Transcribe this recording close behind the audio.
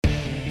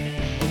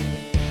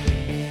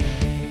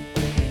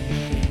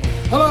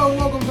Hello and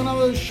welcome to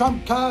another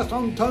Shumpcast.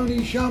 I'm Tony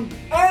Shump.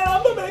 And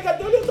I'm Domenico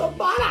Antonio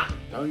Sorbara.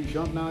 Tony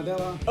Shump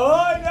Nardella.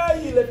 Oh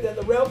no, you left out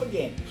the realm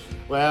again.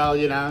 Well,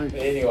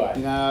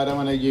 Anyway. I don't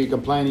want you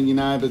complaining,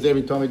 because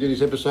every time we do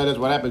this episode, that's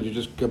what happens. You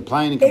just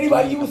complain and Anyway,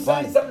 complain. you were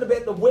saying something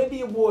about the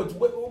Webby Awards.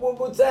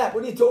 What's that?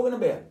 What are you talking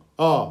about?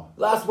 Oh.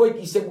 Last week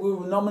you said we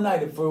were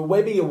nominated for a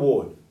Webby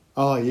Award.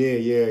 Oh, yeah.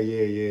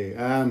 You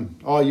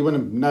want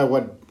to know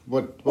what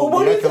What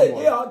the is outcome it?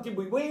 was? Yeah, did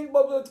we win?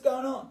 What's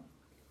going on?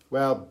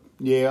 Well,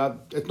 yeah,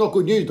 it's not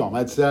good news, Dom.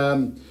 It's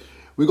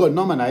we got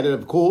nominated,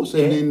 of course,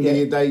 and then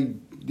the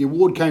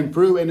award came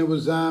through, and it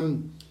was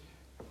the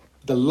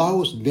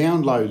lowest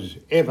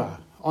downloads ever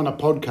on a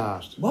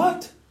podcast.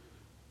 What?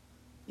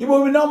 You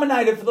were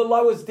nominated for the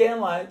lowest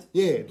downloads?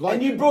 Yeah.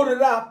 And you brought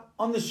it up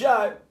on the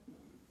show?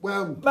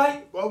 Well,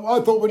 mate. Well,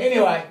 I thought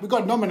we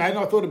got nominated.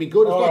 I thought it'd be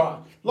good.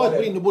 It's like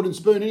winning the wooden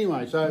spoon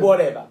anyway. So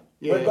whatever.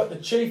 Yeah. We've got the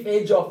chief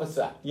edge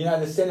officer. You know,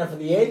 the centre for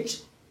the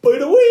edge.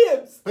 Peter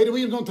Williams. Peter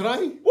Williams on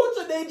today. What's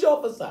an edge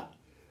officer?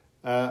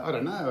 I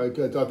don't know. I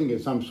think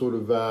it's some sort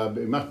of.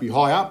 It must be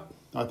high up.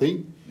 I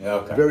think. Yeah,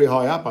 okay. Very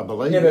high up, I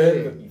believe. Never heard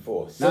of it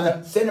before.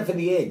 Centre for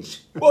the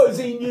edge. What is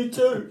he new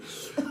too?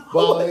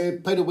 Well,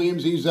 Peter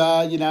Williams, he's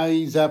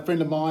he's a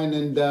friend of mine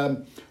and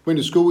went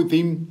to school with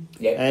him.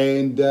 Yeah.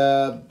 And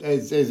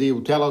as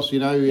he'll tell us, he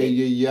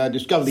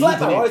discovered the Slapper.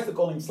 internet. I used to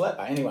call him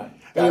Slapper.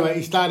 Anyway,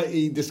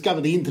 he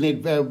discovered the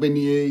internet when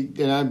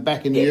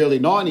back in the early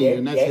 '90s,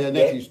 and that's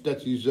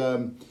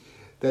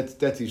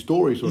his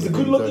story. He's a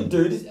good-looking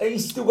dude.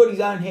 He's still got his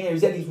own hair.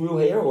 Is that his real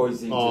hair, or is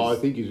he? I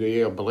think he's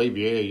I believe,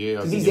 yeah.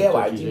 Because he's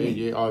our age, isn't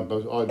he? Yeah, How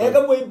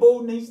come we're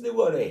bald and he's still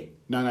got hair?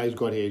 No, he's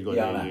got hair.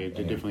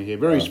 Definitely hair.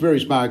 Very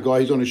smart guy.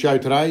 He's on the show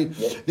today.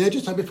 Yeah. Now,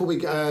 just before we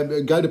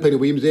go to Peter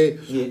Williams there,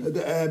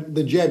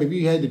 the jab. Have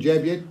you had the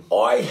jab yet?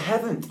 I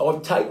haven't. I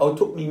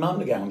took my mum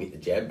to go and get the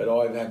jab, but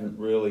I haven't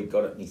really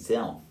got it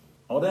myself.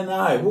 I don't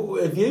know.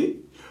 Have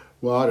you?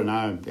 Well, I don't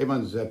know.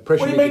 Everyone's pressuring.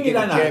 What do you mean you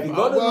don't know? Have you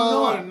got it or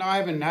not? I don't know. I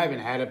haven't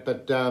had it,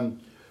 but I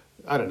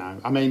don't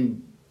know. I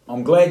mean,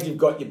 I'm glad you've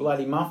got your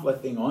bloody muffler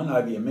thing on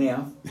over your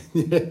mouth.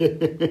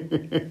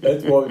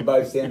 That's why we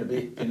both sound a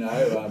bit,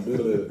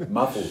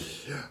 muffled.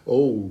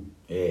 Oh.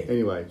 Yeah.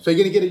 Anyway, so you're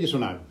going to get it, yes or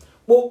no?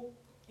 Well,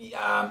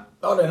 I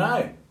don't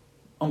know.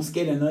 I'm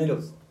scared of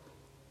needles.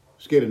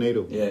 Scared of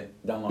needle? Yeah,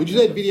 don't like Did you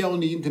see that video on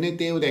the internet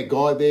there with that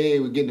guy there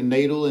who was getting a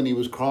needle and he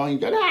was crying?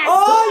 Going, An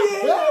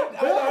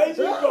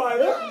Asian guy,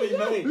 that would be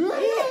me.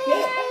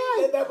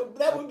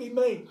 That would be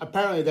me.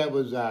 Apparently that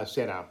was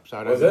set up, so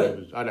I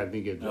don't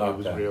think it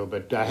was real.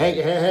 But how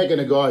can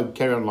a guy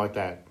carry on like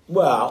that?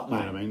 Well, you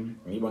know what I mean?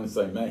 You want to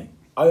see me?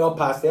 I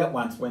passed out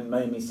once when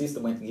me and my sister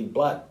went to give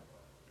blood.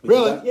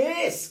 Really?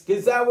 Yes,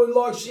 because they were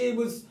like they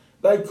were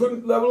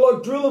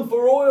like drilling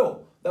for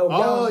oil. They were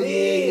going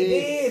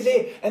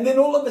there, and then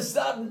all of a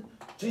sudden,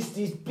 just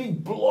this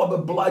big blob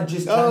of blood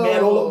just came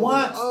out all at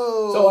once.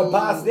 So I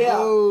passed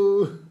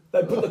out.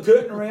 They put the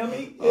curtain around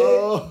me.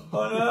 Yeah,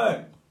 I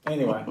know.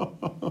 Anyway,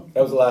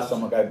 that was the last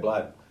time I gave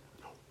blood.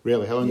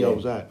 Really? How long ago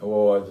was that?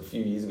 Oh, it was a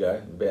few years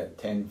ago, about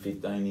 10,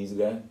 15 years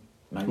ago,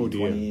 maybe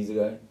 20 years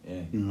ago.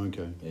 Yeah.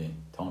 Okay. Yeah,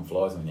 time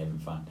flies when you're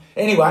having fun.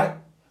 Anyway,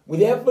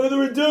 without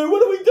further ado,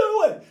 what are we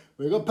doing?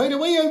 We've got Peter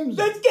Williams.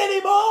 Let's get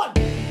him on.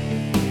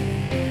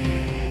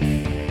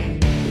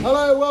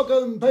 Hello,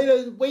 welcome,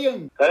 Peter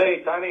Williams.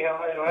 Hey, Tony, how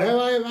are you, mate? How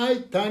are you,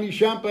 mate? Tony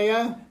Shump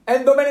here.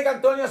 And Domenico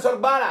Antonio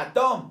Sorbara.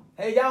 Tom,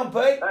 how you going,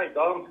 Pete? Hey,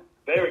 Dom.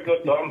 Very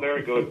good, Dom.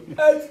 Very good.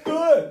 That's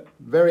good.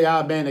 Very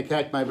hard man to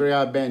catch, mate. Very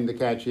hard man to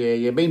catch, yeah.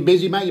 You been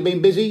busy, mate? You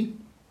been busy?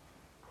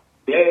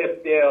 Yeah.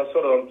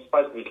 I'm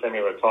supposed to be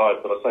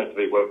semi-retired, but I seem to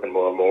be working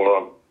more and more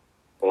on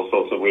all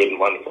sorts of weird and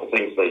wonderful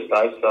things these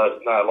days. So,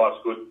 no, life's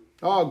good.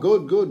 Oh,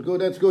 good.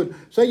 That's good.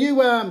 So you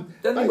Doesn't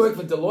he work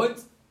for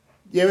Deloitte?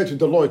 Yeah, it's a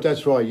Deloitte.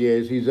 That's right.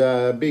 Yes, he's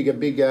a big.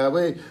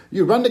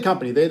 You run the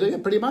company there, do you?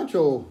 Pretty much,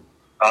 or?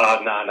 No.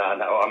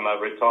 I'm a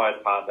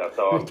retired partner,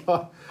 so I'm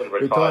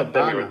retired,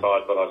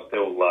 semi-retired, but I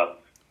still work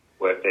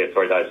there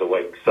 3 days a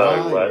week. So,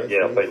 I've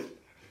been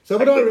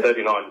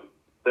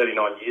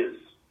 39 years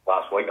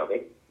last week, I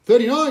think.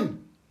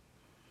 39?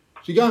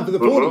 So you're going for the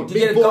 40? Mm-hmm. Did you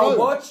get a gold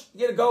watch?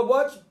 You get a gold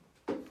watch?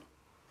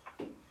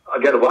 I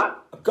get a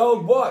what? A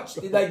gold watch.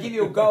 Did they give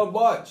you a gold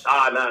watch?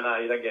 No,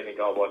 you don't get any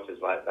gold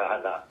watches, mate.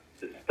 No.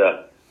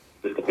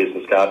 Just a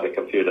business card and a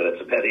computer,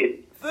 that's about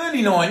it.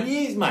 39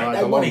 years, mate. Right,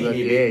 they want to give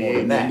you a bit more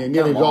than that.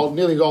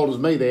 Nearly as old as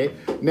me there.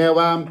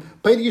 Now,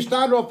 Peter, you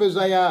started off as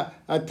a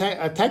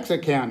tax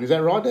accountant, is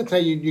that right? That's how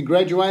you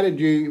graduated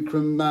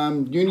from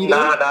uni?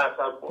 No.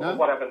 So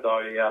what happened,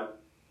 I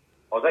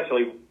was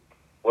actually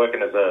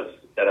working as a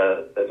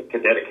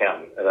cadet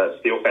accountant at a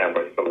steel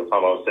foundry from the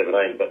time I was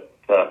 17, but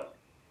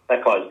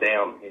that closed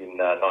down in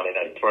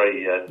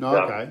 1983. And,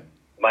 a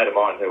mate of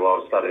mine who I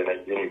was studying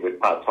at uni with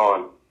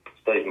part-time,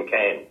 Steve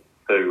McCann,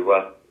 who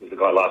was the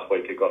guy last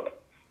week who got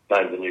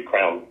named the new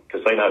Crown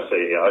Casino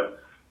CEO,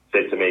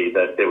 said to me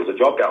that there was a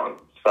job going.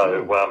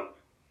 So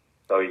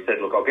he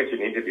said, look, I'll get you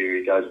an interview.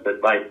 He goes,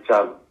 but mate,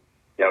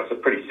 you know, it's a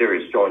pretty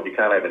serious joint. You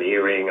can't have an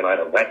earring, and I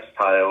had a rat's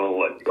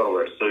tail, and you've got to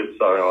wear a suit.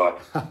 So I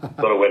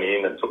sort of went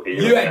in and took the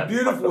earring You out had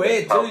beautiful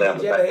hair too.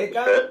 Did you have a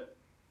haircut?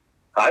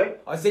 Hey?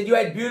 I said you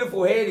had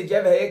beautiful hair. Did you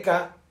have a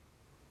haircut?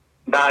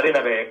 No, I didn't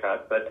have a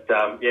haircut, but they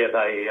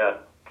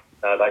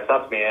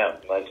sussed me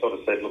out. They sort of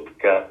said, look,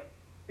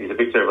 he's a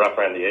bit too rough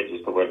around the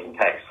edges to work in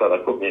tax, so they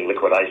put me in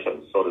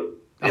liquidation, sort of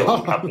dealing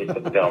with companies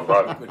that are going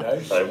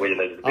broke. So we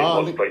needed a bit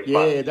more street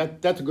yeah,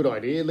 that's a good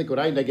idea.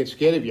 Liquidation, they get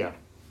scared of you.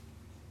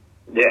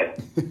 Yeah.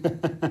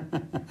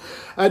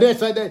 And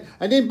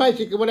then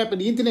basically what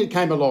happened, the internet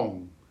came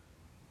along.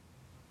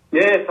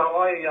 Yeah, so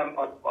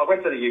I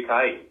went to the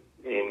UK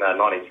in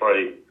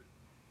 93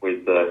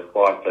 with the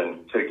wife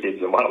and 2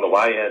 kids and one on the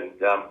way, and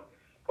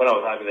when I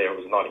was over there it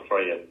was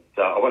 93, and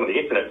I went on the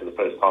internet for the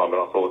first time,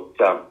 and I thought,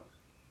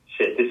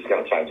 shit, this is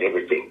going to change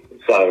everything.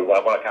 So when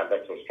I came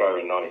back to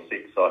Australia in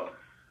 96, I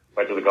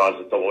went to the guys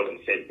at Deloitte and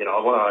said, you know,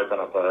 I want to open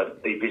up a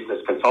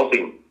e-business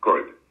consulting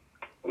group.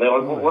 And they're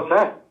like, well, what's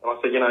that? And I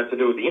said, you know, to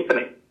do with the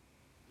internet.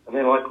 And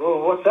they're like,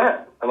 well, what's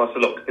that? And I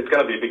said, look, it's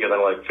going to be bigger than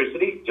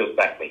electricity, just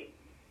back me.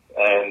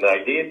 And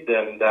they did,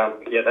 and that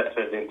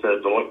turned into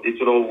Deloitte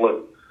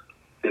Digital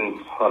in,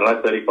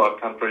 35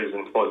 countries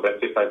and employed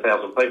about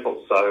 15,000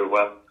 people. So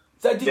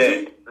that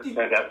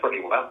turned out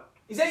pretty well.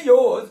 Is that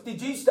yours?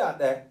 Did you start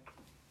that?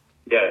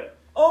 Yeah.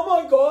 Oh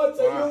my God,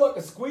 so you're like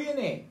a squeer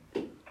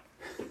now.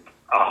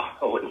 Oh,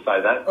 I wouldn't say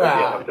that, but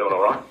yeah, I'm doing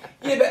all right.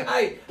 Yeah, but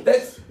hey,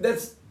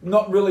 that's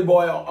not really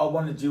why I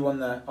wanted you on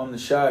the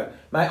show.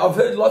 Mate, I've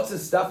heard lots of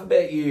stuff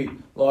about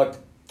you, like,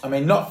 I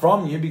mean, not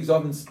from you, because I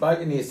haven't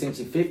spoken to you since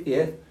your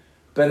 50th,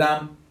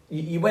 but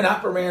you went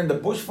up around the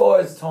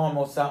bushfires time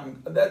or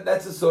something.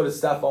 That's the sort of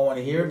stuff I want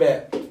to hear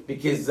about,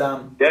 because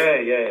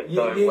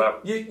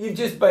you've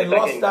just been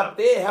lost up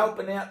there,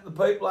 helping out the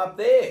people up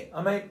there.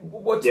 I mean,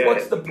 what's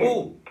the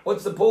pull?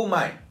 What's the pull,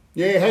 mate?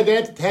 Yeah, how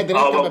did that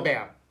come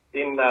about?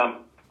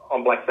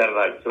 On Black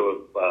Saturday, 2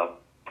 of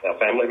our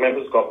family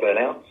members got burnt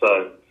out.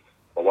 So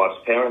my wife's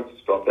parents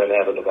got burnt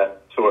out at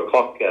about 2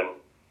 o'clock, and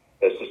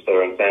her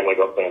sister and family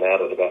got burnt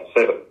out at about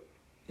 7.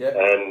 Yeah.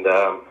 And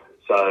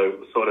so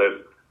sort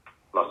of,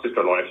 my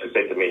sister-in-law actually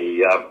said to me,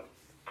 you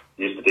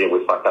used to deal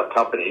with fucked up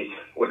companies.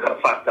 We've got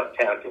a fucked up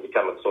town. Can you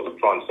come and sort of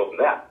try and sort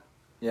it out?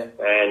 Yeah.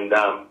 And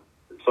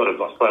sort of,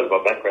 I suppose,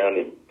 my background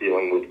in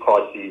dealing with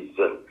crises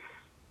and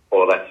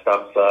all that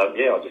stuff. So,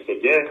 I just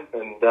said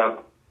and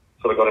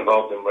sort of got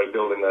involved in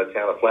rebuilding the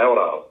town of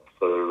Flowerdale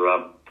for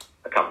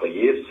a couple of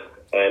years.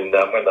 And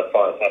when the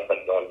fires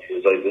happened on New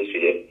Year's Eve this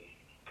year,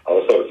 I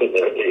was sort of sitting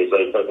there at New Year's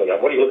Eve thinking,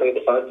 what are you looking at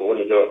the phone for? What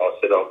are you doing? I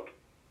said, I'm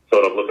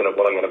sort of looking at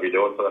what I'm going to be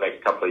doing for the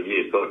next couple of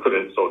years. So I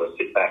couldn't sort of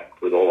sit back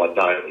with all I'd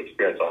known and the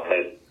experience I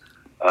had,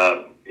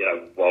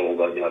 while all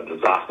the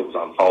disaster was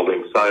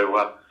unfolding. So,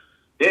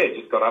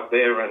 just got up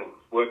there and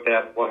worked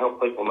out what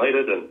help people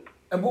needed and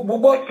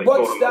what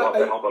stuff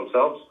to help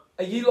themselves.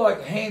 Are you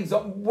like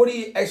hands-on? What are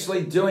you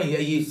actually doing? Are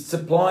you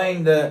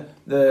supplying the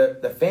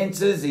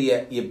fences? Are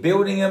you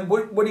building them?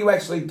 What are you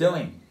actually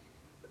doing?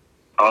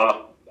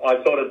 I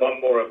sort of I'm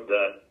more of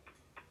the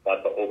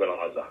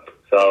organiser.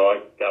 So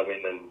I go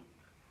in and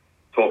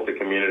talk to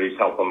communities,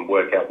 help them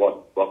work out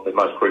what the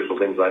most crucial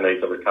things they need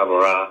to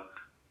recover are.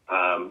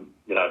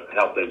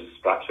 Help them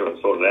structure and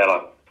sort it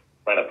out.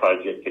 I ran a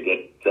project to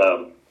get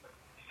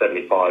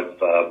 75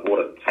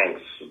 water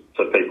tanks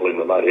to people in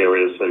remote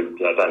areas who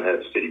don't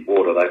have city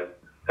water.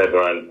 They have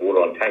their own water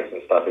on tanks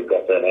and stuff. Who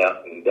got that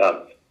out, and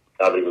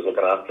nobody was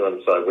looking after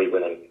them. So we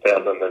went and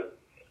found them,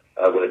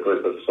 and with a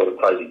group of sort of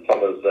crazy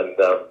plumbers, and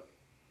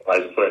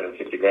raised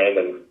 $350,000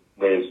 and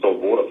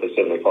reinstalled water for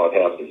 75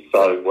 houses.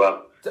 So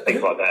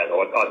things like that. I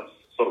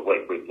sort of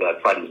worked with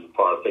tradies from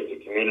fire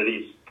affected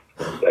communities.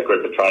 A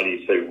group of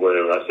tradies who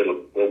said,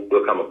 look,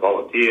 we'll come and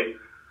volunteer.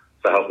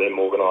 So help them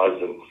organise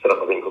and set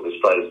up a thing called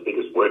Australia's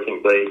biggest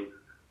working bee,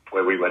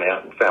 where we went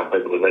out and found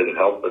people who needed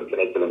help and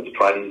connected them to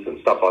tradies and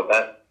stuff like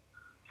that.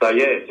 So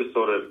just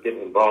sort of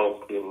getting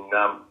involved in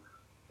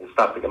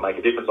stuff that can make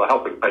a difference, or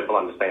helping people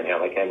understand how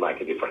they can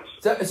make a difference.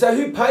 So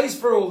who pays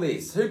for all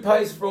this? Who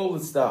pays for all the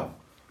stuff?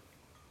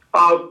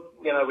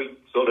 We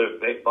sort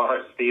of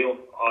borrow steel.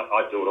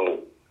 I do it all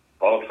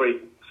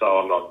voluntary, so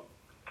I'm not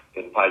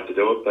getting paid to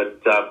do it,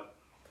 but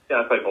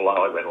people,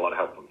 I read a lot of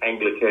help from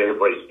Anglicare,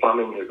 Breeze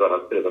Plumbing, who got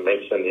a bit of a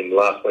mention in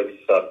last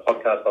week's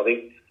podcast, I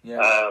think.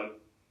 Yeah.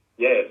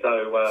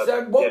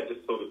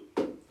 Just sort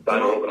of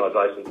donor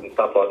organisations and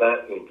stuff like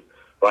that, and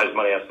raise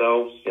money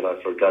ourselves,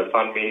 for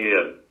GoFundMe,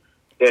 and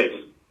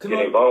just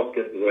get involved,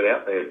 get the word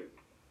out there.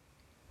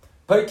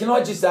 But can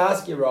I just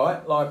ask you,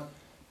 right? Like,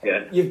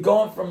 you've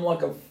gone from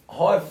like a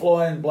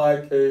high-flying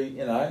bloke who,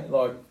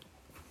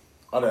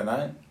 I don't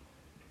know,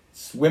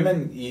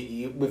 swimming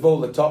you with all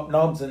the top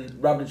knobs and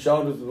rubbing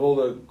shoulders with all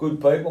the good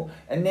people,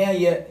 and now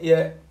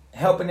you're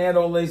helping out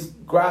all these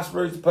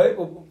grassroots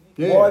people.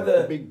 Yeah, why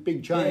the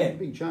big change?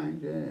 Big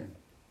change,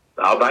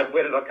 Oh, mate,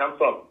 where did I come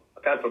from?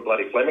 I came from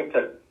bloody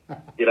Flemington.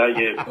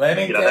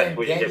 Flemington, that's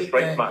where you get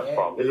street smarts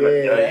from, isn't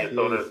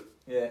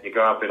it? You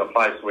grow up in a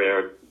place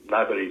where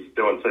nobody's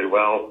doing too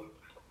well.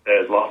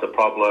 There's lots of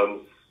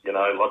problems. you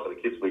know, lots of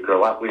the kids we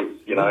grew up with,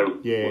 you know,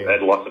 have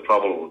had lots of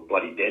trouble or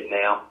bloody dead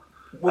now.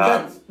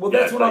 That's what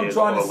I'm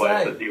trying to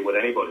say. To deal with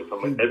anybody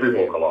from every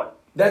walk of life.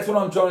 That's what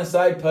I'm trying to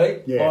say,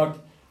 Pete. Yeah. Like,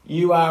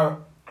 you are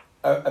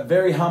a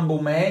very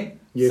humble man.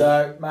 Yes.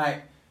 So,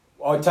 mate,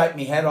 I take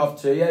my hat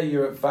off to you.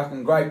 You're a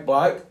fucking great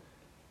bloke,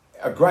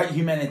 a great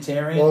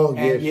humanitarian. Oh,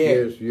 and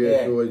yes,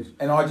 always.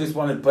 And I just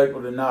wanted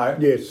people to know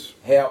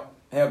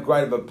how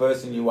great of a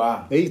person you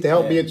are. He used to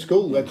help me at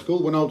school.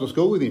 When I was at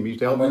school with him, he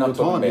used to help me all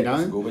the time, you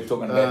know. School. We're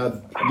talking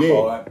about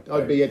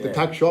I'd be at the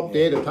tuck shop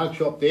there, and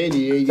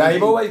so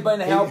you've always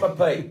been a helper,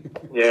 Pete.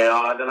 Yeah,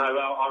 I don't know.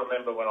 I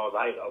remember when I was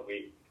 8,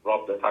 we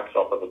robbed the tuck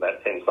shop of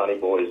about 10 Sunny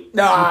boys.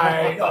 No,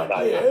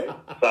 not you.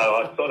 So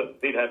I sort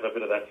of did have a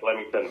bit of that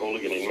Flemington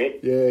hooligan in me.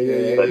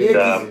 Yeah.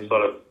 But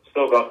sort of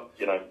still got,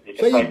 you know, you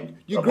can take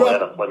you grew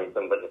out of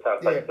Flemington, but you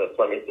can't take the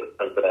Flemington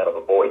out of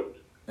a boy.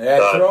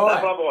 That's right.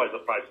 I've always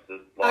approached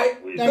it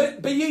like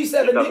with... But you used to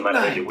have a nickname,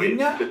 didn't you?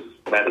 It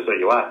just matters who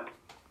you are.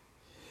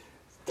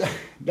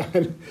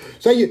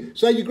 So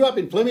you grew up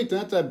in Flemington.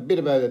 That's a bit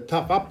of a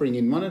tough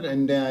upbringing, wasn't it?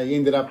 And you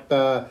ended up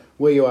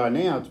where you are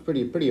now. It's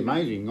pretty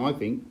amazing, I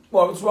think.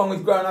 Well, what's wrong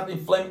with growing up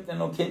in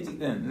Flemington or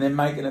Kensington and then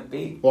making it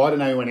big? Well, I don't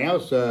know anyone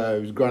else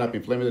who's grown up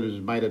in Flemington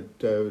who's made it,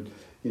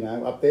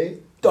 up there.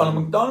 Donald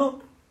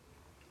McDonald.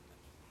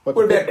 What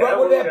about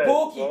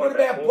Porky? What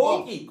about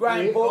Porky?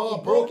 Graham Porky. Oh,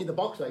 Porky the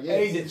boxer, yeah.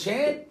 He's a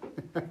champ.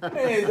 Well,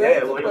 he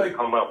was a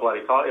Commonwealth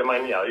bloody title. I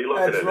mean, you know, you look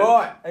at it. That's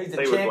right. He's a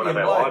champion. He was one of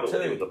our idols.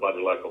 He was a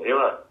bloody local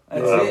hero.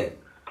 That's it.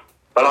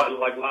 But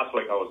like last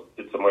week, I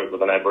did some work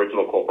with an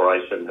Aboriginal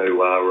corporation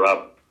who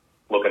are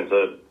looking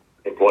to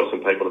employ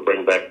some people to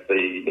bring back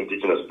the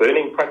Indigenous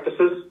burning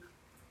practices.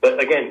 But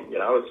again, you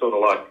know, it's sort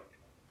of like,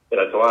 you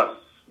know, to us,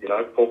 you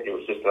know, Porky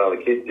was just another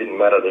kid. It didn't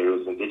matter that he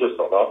was Indigenous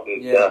or not.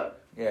 And,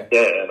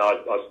 and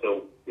I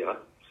still, you know,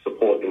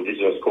 support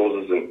Indigenous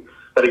causes.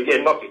 But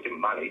again, not just give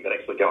money, but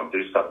actually go and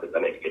do stuff that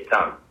they need to get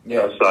done.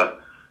 Yeah. You know, so,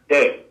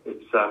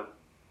 it's...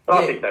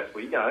 I think that's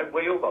we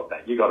all got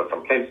that. You got it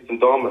from Kensington,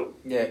 Dom,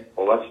 and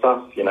all that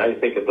stuff. You know, you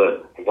think of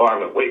the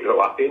environment we grew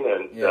up in,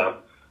 and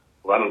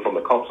running from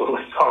the cops all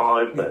the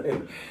time. But,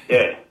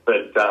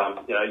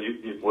 you know,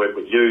 you've worked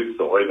with youth,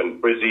 or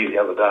even Brizzy the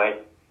other day.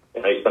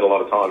 You know, you spent a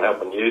lot of time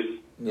helping youth.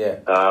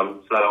 Yeah.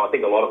 So I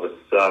think a lot of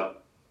us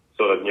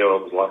sort of knew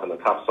it was like on the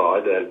tough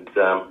side, and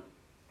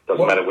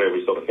doesn't matter where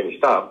we sort of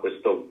finished up, we're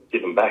still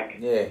giving back.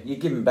 Yeah, you're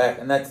giving back,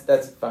 and that's a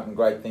fucking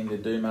great thing to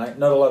do, mate.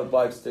 Not a lot of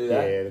blokes do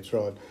that. Yeah, that's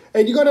right.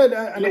 And you got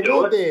an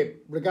award there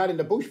regarding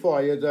the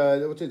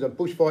bushfire. What's it, a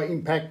Bushfire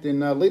Impact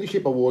and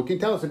Leadership Award. Can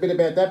you tell us a bit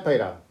about that,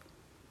 Peter?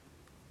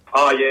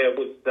 Oh yeah, it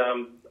was.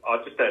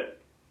 I just had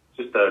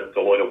a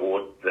Deloitte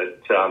award that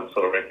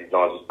sort of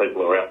recognises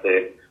people who are out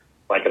there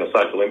making a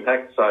social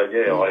impact. So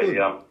yeah,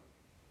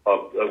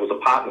 it was a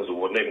partners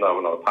award, and even though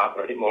we're not a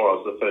partner anymore, I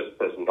was the first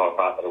person not a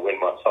partner to win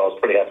one, so I was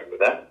pretty happy with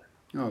that.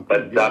 Oh,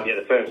 but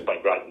the firm's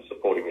been great in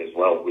supporting me as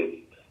well with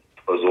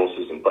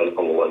resources and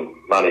people and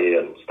money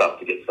and stuff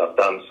to get stuff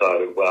done.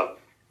 So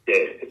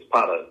it's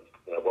part of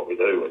what we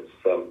do. It's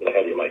how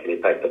do you make an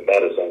impact that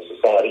matters on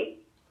society?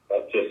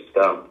 But just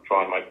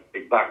try and make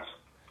big bucks.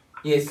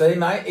 Yeah, see,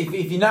 mate,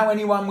 if you know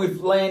anyone with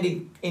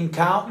land in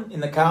Carlton, in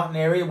the Carlton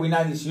area, we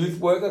know this youth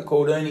worker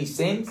called Ernie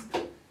Sims,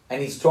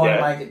 and he's trying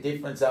to make a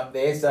difference up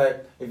there. So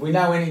if we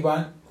know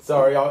anyone,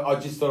 sorry, I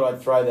just thought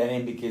I'd throw that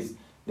in because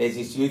there's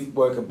this youth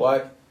worker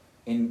bloke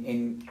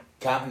in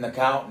the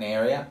Carlton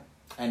area,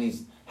 and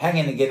he's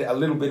hanging to get a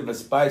little bit of a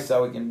space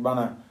so we can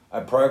run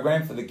a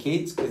program for the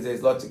kids because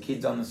there's lots of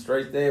kids on the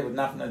street there with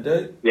nothing to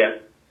do. Yeah.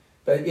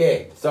 But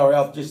yeah, sorry,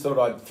 I just thought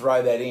I'd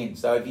throw that in.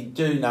 So if you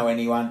do know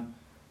anyone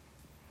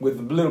with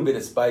a little bit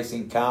of space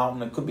in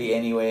Carlton, it could be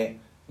anywhere,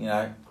 you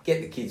know,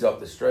 get the kids off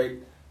the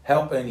street,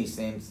 help Ernie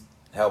Sims,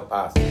 help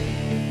us.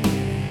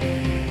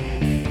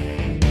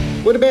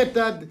 What about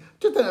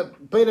just a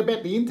bit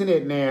about the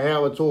internet now?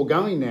 How it's all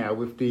going now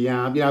with the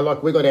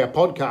like we got our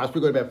podcast,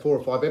 we've got about 4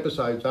 or 5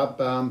 episodes up.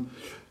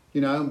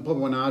 Probably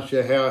want to ask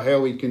you how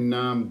we can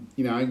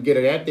get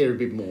it out there a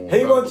bit more.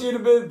 He wants you to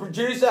be the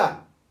producer.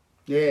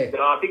 Yeah.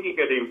 I think you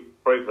could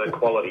improve the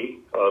quality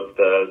of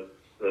the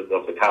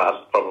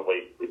cast,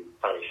 probably with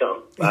Tony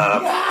Shum.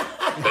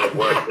 Bit of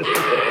work to do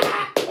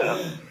there.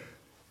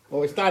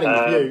 Well, we're starting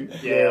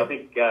with you. I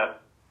think. Because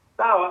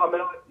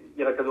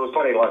it was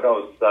funny. Like I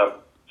was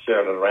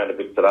sharing it around a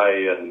bit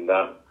today, and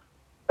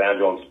found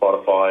you on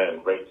Spotify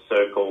and Red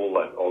Circle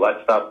and all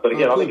that stuff. But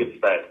again, I think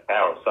it's that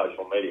power of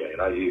social media. You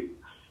know, you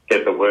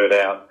get the word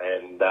out,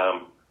 and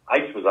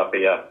H was up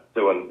here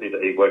doing.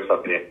 He works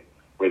up here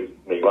with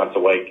me once a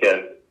week,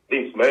 and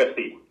Vince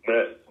Murphy,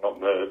 not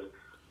Merv,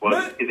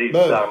 was his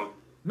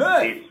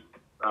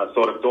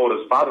sort of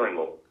daughter's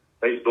father-in-law.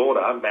 His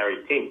daughter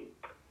married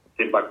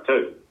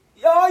Timbuktu.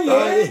 Oh,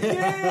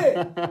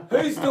 yeah.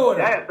 Whose daughter?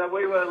 Yeah, so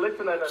we were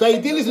listening. So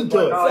you did listen to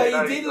it? So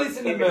you did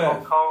listen to Merv? In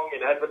Hong Kong,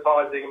 in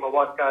advertising, and my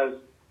wife goes,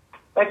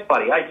 that's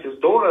Buddy H's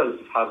daughter's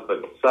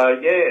husband. So,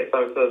 so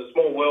it's a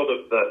small world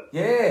of the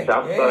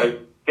stuff. Yeah. So,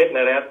 getting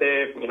it out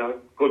there,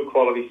 good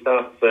quality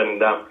stuff.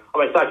 And,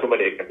 social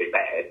media can be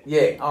bad.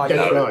 Yeah,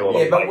 That's right.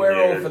 Yeah, but we're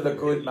all for the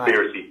good, mate.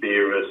 Conspiracy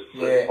theorists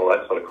and all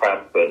that sort of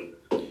crap, but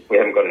we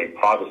haven't got any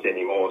privacy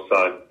anymore,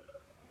 so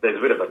there's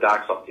a bit of a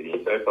dark side to the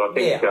internet, but I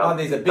think...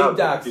 there's a big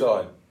dark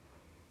side.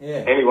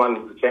 Yeah.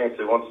 Anyone with a chance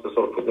who wants to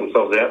sort of put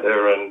themselves out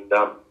there and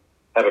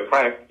have a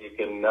crack, you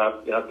can,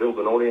 build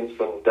an audience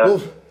and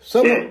see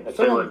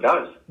where it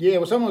goes. Yeah,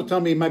 well, someone was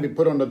telling me maybe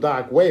put on the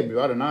dark web.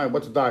 I don't know.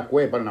 What's the dark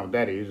web? I don't know what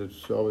that is.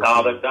 It's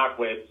the dark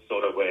web's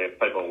sort of where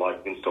people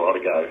like Vince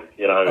Dorado go,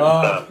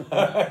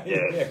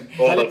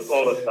 all the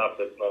stuff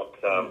that's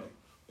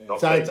not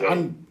so it's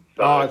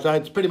so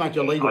it's pretty much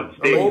illegal. I'd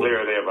steer clear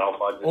of there, Ralph.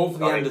 All for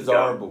the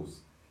undesirables.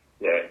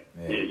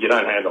 You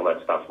don't handle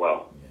that stuff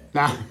well.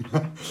 No,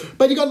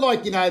 but you got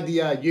the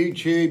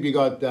YouTube, you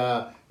got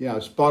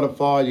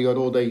Spotify, you got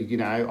all these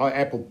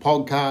Apple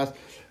Podcasts.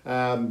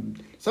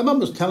 Someone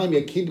was telling me,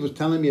 a kid was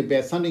telling me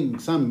about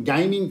some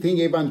gaming thing.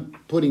 Everyone's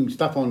putting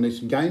stuff on this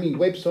gaming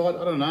website.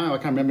 I don't know. I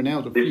can't remember now.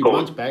 It was a few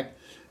months back.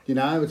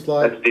 It's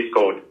like that's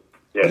Discord.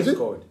 Yeah,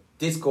 Discord.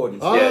 Discord. You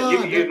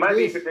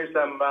maybe you could do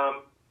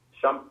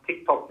some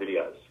TikTok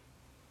videos.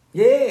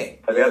 Yeah.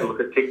 Have you had a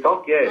look at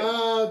TikTok?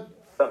 Yeah.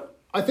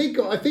 I think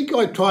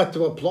I tried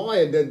to apply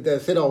and they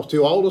said I was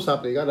too old or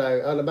something. I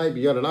don't know. No,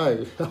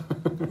 you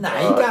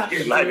can't.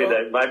 Maybe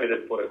they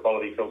put a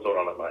quality filter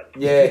on it, mate.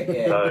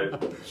 Yeah.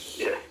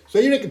 So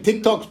you reckon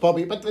TikTok's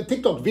probably, but the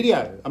TikTok's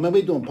video. I mean,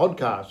 we're doing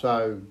podcasts,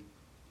 so.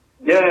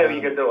 Yeah,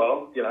 you can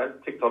do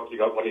TikTok. You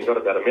got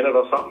about a minute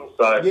or something.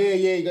 So yeah,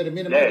 you got a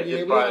minute.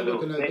 Yeah, we are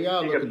looking at.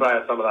 You can throw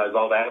out some of those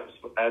old ads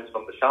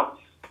from the Shumps,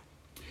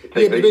 the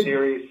TV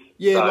series.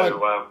 Yeah,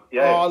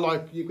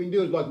 so, you can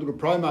do like little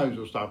promos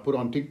or stuff, put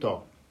on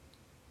TikTok.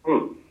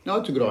 No,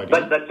 that's a good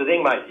idea. That's the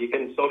thing, mate. You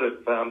can sort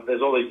of,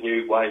 there's all these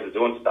new ways of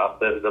doing stuff.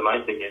 The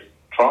main thing is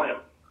try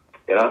them.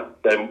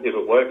 Then if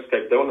it works,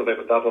 keep doing it. If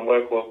it doesn't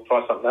work, well,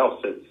 try something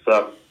else. It's,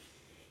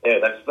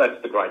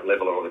 that's the great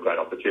level or the great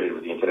opportunity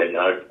with the internet.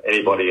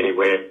 Anybody,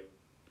 anywhere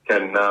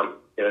can,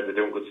 they're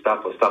doing good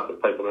stuff or stuff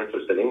that people are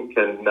interested in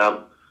can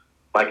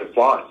make it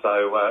fly.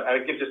 So,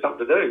 and it gives you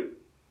something to do.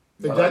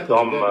 Exactly.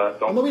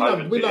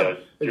 We love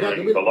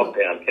during the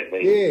lockdown kept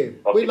me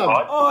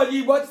occupied. Oh,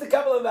 you watched a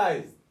couple of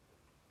those?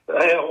 Yeah,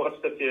 I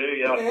watched a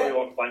few. I saw you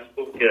on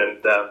Facebook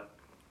and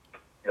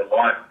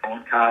live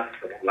broadcasts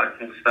and all that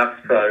sort of stuff.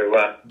 So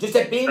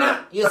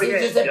Giuseppina,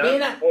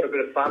 Giuseppina. What a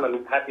bit of fun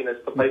and happiness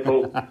for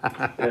people in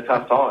a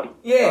tough time.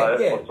 Yeah,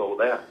 that's what it's all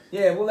about.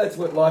 Yeah, well, that's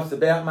what life's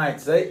about,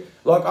 mate. See,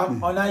 like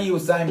I know you were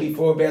saying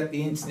before about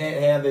the internet,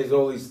 how there's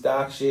all this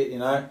dark shit,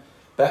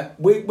 but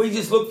we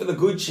just look for the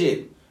good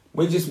shit.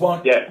 We just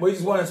want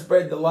to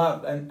spread the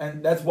love,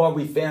 and that's why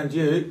we found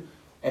you,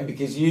 and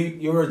because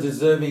you're a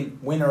deserving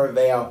winner of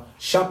our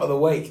Shump of the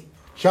Week.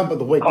 Shump of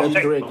the Week, that's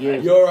correct, yeah.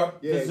 You're a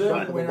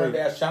deserving winner of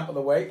our Shump of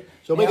the Week.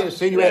 So we're going to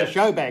send you out a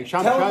show bag,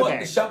 Shump Tell show them what bag.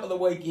 the Shump of the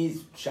Week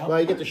is, Shump.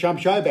 Well, you get the Shump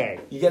show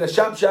bag. You get a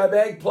Shump show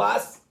bag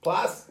plus.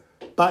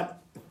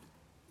 But,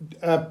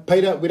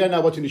 Peter, we don't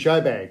know what's in the show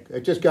bag.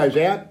 It just goes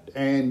out,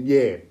 and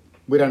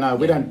we don't know.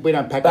 We don't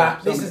pack but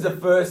up. But this is the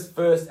first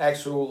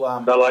actual...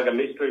 So like a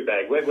mystery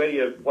bag.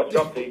 What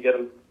shop do you get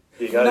them?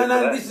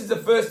 No, this is the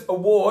first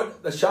award,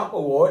 the Shump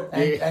Award,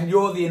 and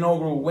you're the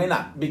inaugural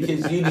winner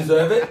because you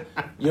deserve it.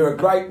 You're a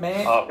great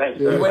man. Oh,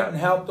 thanks. You went and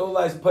helped all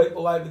those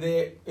people over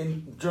there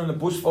during the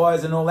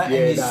bushfires and all that,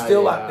 and you're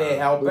still up there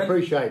helping. We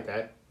appreciate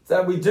that.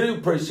 So we do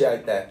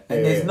appreciate that.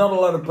 And there's not a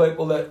lot of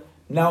people that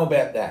know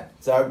about that.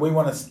 So we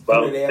want to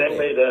put it out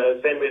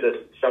there. Send me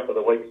the Shump of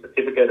the Week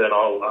certificate and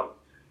I'll...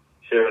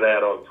 share it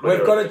out on Twitter.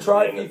 We've got a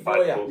trophy for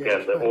you.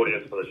 And the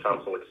audience for the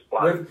Shumps will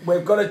explain.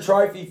 We've got a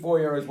trophy for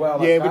you as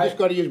well. Yeah, we just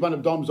got to use one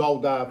of Dom's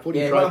old footy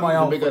trophies. One of my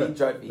old footy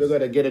trophies. We've got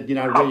to get it, I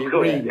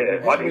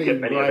didn't get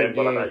many of them,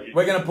 but I know you.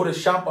 We're going to put a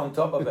Shump on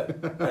top of it.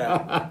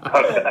 A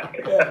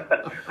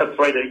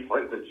 3D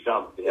printed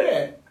Shump.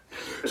 Yeah.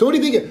 So what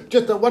do you think?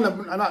 Just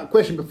another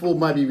question before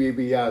maybe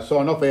we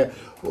sign off here.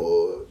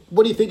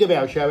 What do you think of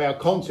our show, our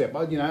concept?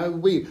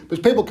 Because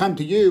people come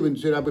to you and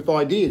set up with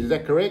ideas. Is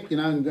that correct?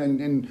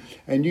 And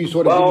you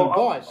sort of give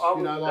advice.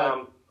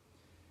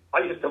 I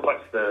used to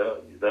watch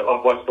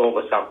I've watched all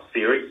the Shump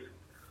series.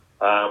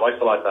 I used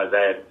to like those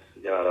ads.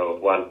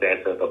 One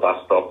dancing at the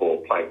bus stop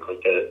or playing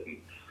cricket.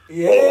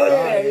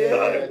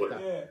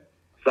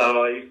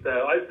 So I used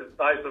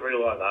to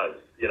really like those.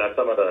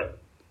 Some of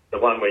the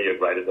one where you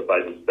rated the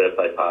baby's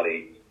birthday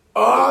party.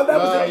 Oh, that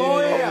was at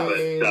my house.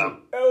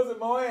 That was at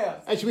my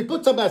house. Actually, we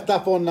put some of that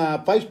stuff on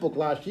Facebook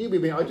last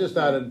year. I just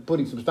started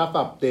putting some stuff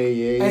up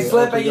there. And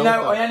Slapper,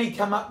 I only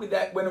come up with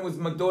that when it was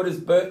my daughter's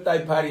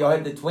birthday party. I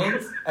had the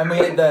twins, and we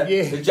had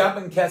the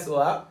jumping castle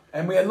up,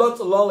 and we had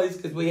lots of lollies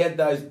because we had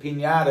those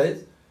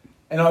pinatas.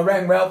 And I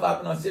rang Ralph up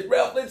and I said,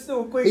 Ralph, let's do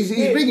a quick He's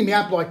ringing me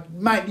up like,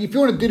 mate, if you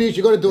want to do this,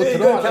 you've got to do it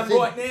tonight. You've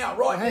got to come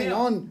right now. Hang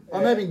on,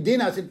 I'm having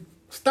dinner. I said,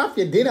 stuff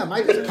your dinner,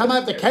 mate. Just come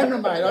over the camera,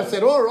 mate. I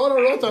said, all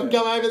right. So I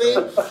go over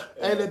there.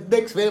 And the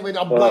next minute,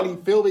 I'm bloody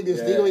filming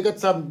this thing. We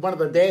got one of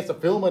the dancers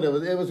filming it.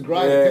 It was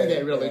great. It turned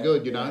out really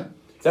good,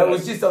 So it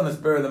was just on the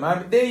spur of the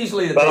moment. They're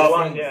usually the But best I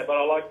like, things. yeah, but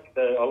I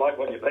like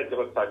what you've been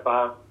doing so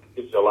far.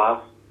 Gives you a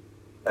laugh,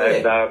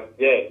 and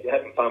you're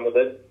having fun with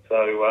it.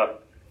 So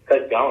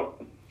keep going.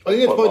 I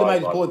think that's probably the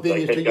most Like, important thing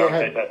is keep to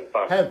going, keep having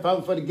fun. have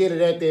fun for to get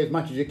it out there as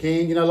much as you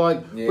can. You know, like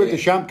with the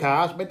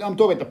Shumpcast, but I'm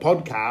talking about the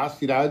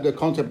podcast. You know, the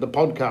concept of the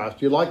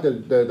podcast. You like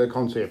the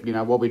concept? You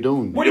know what we're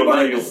doing. What do you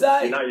want to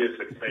say? You know you've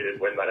succeeded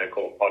when they don't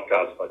call them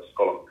podcasts, they just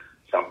call them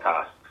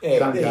Shumpcast. Yeah,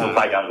 Shumpcast.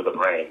 You'll take over the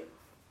brand.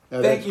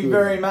 Oh, Thank you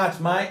very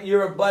much, mate.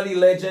 You're a bloody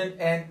legend.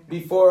 And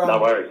before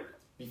No worries.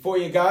 before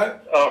you go,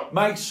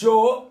 make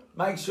sure,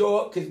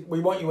 because we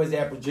want you as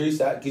our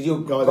producer, because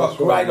you've got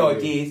great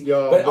ideas.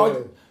 Yeah,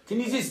 but can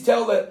you just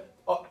tell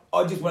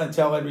I just want to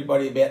tell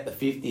everybody about the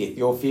 50th,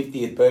 your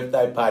 50th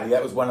birthday party.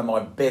 That was one of my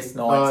best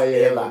nights ever.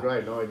 It was a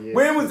great night, yeah.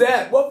 Where was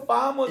that? What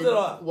farm was it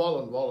on?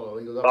 Wallen, I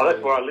think it was.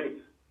 That's where I live.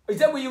 Is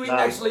that where you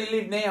actually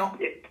live now?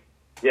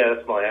 Yeah,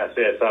 that's my house,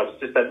 yeah. So it's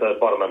just at the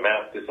bottom of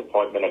Mount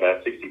Disappointment,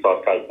 about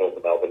 65 km north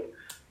of Melbourne.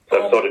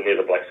 So it's sort of near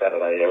the Black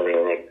Saturday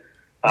area. And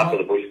after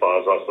the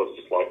bushfires, I sort of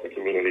just like the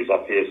communities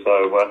up here.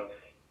 So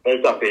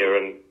moved up here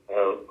and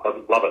I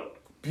love it.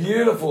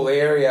 Beautiful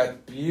area,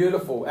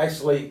 beautiful.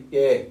 Actually,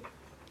 yeah.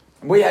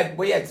 We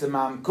had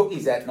some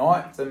cookies that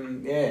night,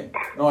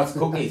 nice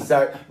cookies.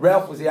 So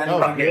Ralph was the only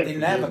one that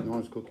didn't have them.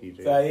 Nice cookies.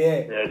 Yeah. So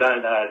Yeah,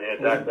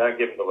 don't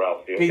give him the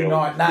Ralph. big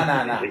night.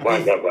 No. It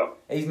won't go well.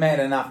 He's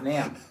mad enough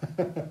now.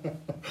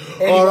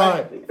 All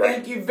right.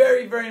 Thank you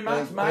very, very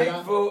much, Thanks, mate,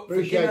 Peter. for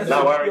Appreciate giving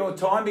us it. your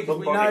time, because Look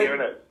we forward to know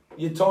hearing it.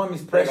 your time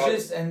is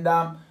precious, and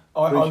I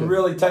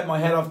really take my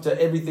hat off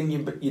to everything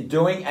you're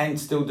doing and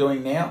still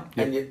doing now,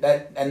 and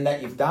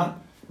that you've done.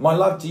 My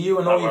love to you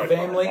and all your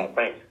family.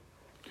 Thanks.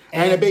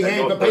 And a big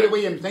hand for Peter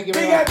Williams. Thank you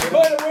very Big much. hand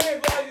for Peter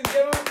Williams, ladies and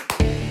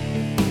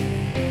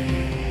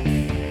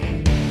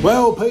gentlemen.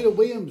 Well, Peter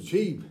Williams,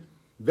 gee,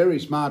 very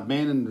smart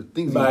man, and the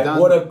things Mate, he's done.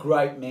 what a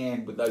great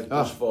man with those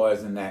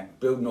bushfires and that,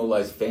 building all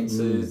those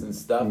fences and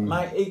stuff.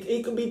 Mate,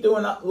 he could be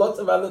doing lots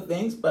of other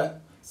things,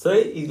 but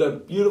see, he's got a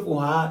beautiful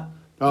heart.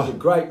 He's a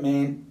great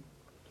man.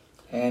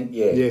 And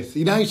Yes,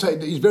 you know,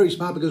 he's very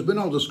smart, because when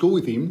I was at school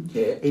with him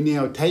in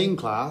our Italian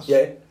class,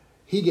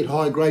 he get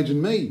higher grades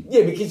than me.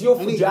 Yeah, because you're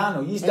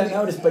Fijiano. You just don't know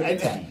how to speak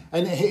Italian.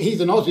 And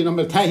he's an Aussie and I'm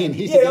an Italian.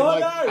 He used to get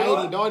like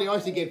 80, 90. I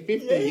used to get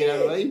 50, you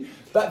know what I mean?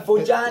 But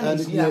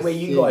Fijianos, where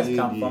you guys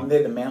come from,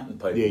 they're the mountain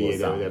people.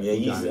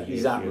 Yeah,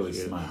 He's not really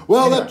smart.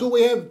 Well, that's all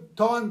we have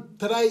time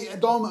today,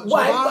 Dom.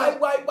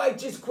 Wait,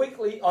 just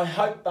quickly. I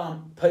hope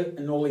Pete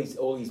and all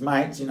his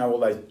mates, you know, all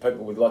those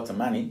people with lots of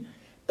money,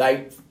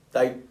 they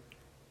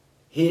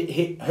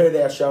heard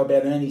our show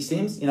about Ernie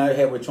Sims. You know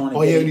how we're trying to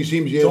Ernie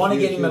Sims, yes, trying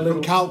to get him a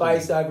little Carlton.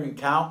 space over in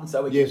Carlton,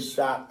 so we can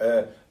start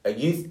a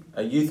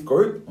youth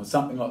group or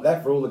something like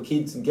that for all the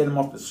kids and get them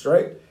off the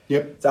street.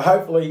 Yep. So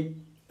hopefully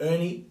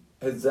Ernie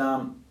has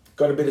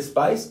got a bit of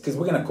space, because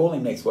we're going to call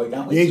him next week,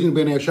 aren't we? Yeah, he's going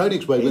to be on our show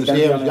next week. We're going to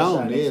see how he's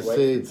going. Yes, So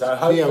see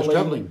how he's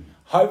travelling.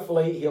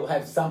 Hopefully he'll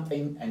have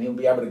something and he'll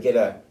be able to get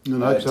a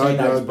teenage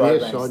program yes,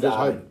 I just started.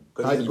 hope.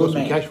 He's got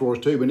some cash for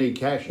us too. We need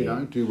cash, you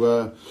know, to...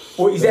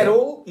 Well, is that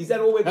all? Is that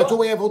all we've got? That's all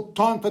we have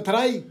time for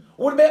today.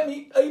 What about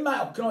me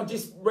email? Can I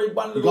just read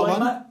one little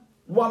email?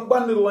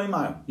 One little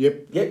email.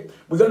 Yep.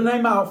 We got an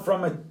email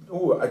from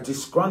a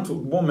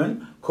disgruntled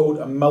woman called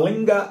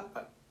Malinga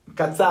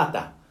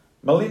Katsata.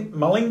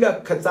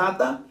 Malinga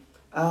Katsata.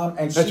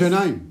 And that's her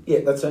name? Yeah,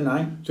 that's her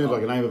name. Sounds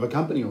like a name of a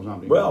company or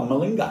something. Well,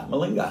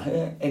 Malinga.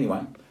 Yeah.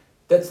 Anyway,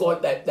 that's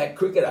like that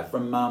cricketer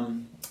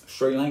from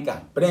Sri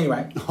Lanka. But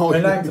anyway,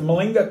 her name's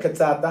Malinga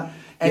Katsata,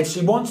 and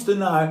she wants to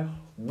know,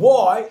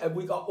 why have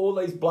we got all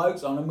these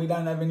blokes on and we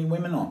don't have any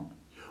women on?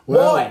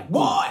 Well,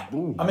 why?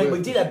 I mean,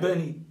 we did have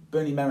Bernie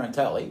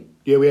Marantelli.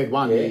 Yeah, we had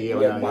one. We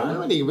had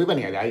one. We've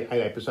only had 8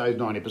 episodes,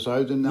 9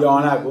 episodes. And, I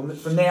know. Well,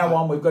 from now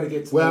on, we've got to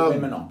get some more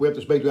women on. We have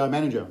to speak to our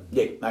manager.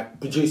 Yeah,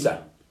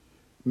 producer.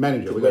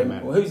 Manager.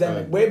 Well, who's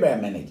our we're our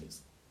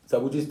managers. So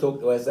we'll just talk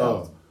to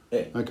ourselves. Oh.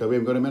 Yeah. Okay, we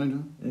haven't got a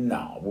manager?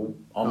 No.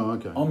 Well,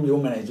 okay. I'm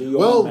your manager.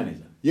 You're my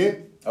manager. Yeah.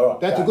 All right.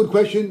 That's a good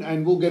question,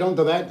 and we'll get on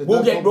to that.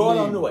 We'll get right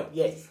onto it,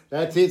 yes.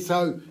 That's it.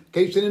 So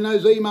keep sending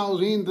those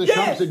emails in to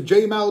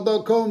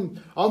shumps@gmail.com.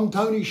 I'm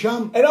Tony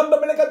Shump. And I'm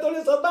Domenico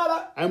Tony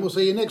Santana. And we'll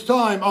see you next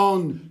time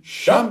on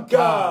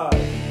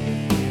Shumpcast.